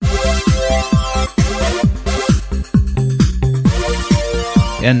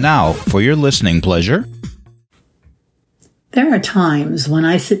And now, for your listening pleasure. There are times when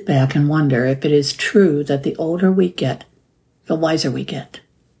I sit back and wonder if it is true that the older we get, the wiser we get.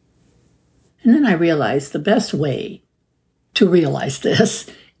 And then I realize the best way to realize this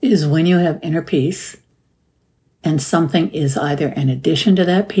is when you have inner peace and something is either an addition to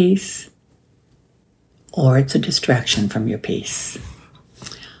that peace or it's a distraction from your peace.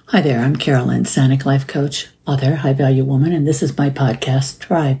 Hi there, I'm Carolyn Sanic, life coach, author, high-value woman, and this is my podcast,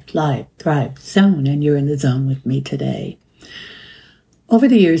 Thrive, Live, Thrive, Zone, and you're in the zone with me today. Over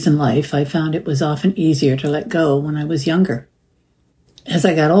the years in life, I found it was often easier to let go when I was younger. As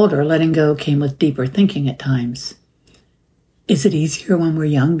I got older, letting go came with deeper thinking at times. Is it easier when we're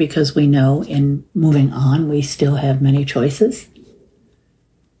young because we know in moving on we still have many choices?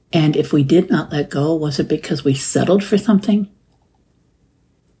 And if we did not let go, was it because we settled for something?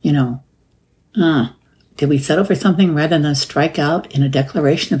 Did we settle for something rather than strike out in a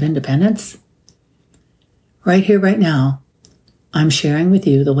declaration of independence? Right here, right now, I'm sharing with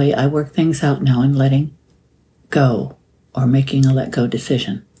you the way I work things out now in letting go or making a let go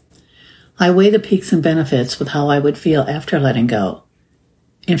decision. I weigh the peaks and benefits with how I would feel after letting go.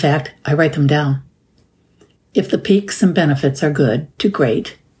 In fact, I write them down. If the peaks and benefits are good to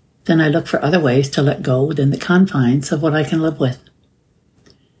great, then I look for other ways to let go within the confines of what I can live with.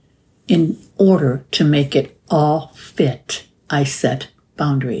 In order to make it all fit, I set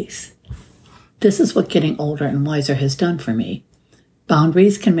boundaries. This is what getting older and wiser has done for me.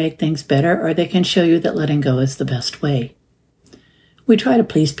 Boundaries can make things better, or they can show you that letting go is the best way. We try to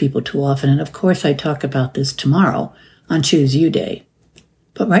please people too often, and of course I talk about this tomorrow on Choose You Day.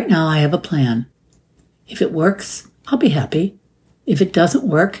 But right now I have a plan. If it works, I'll be happy. If it doesn't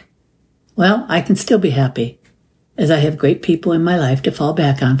work, well, I can still be happy, as I have great people in my life to fall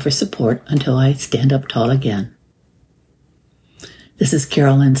back on for support until I stand up tall again. This is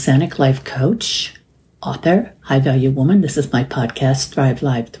Carolyn Sanic, life coach, author, high-value woman. This is my podcast, Thrive,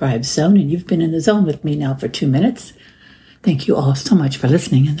 Live, Thrive Zone, and you've been in the zone with me now for 2 minutes. Thank you all so much for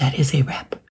listening, and that is a wrap.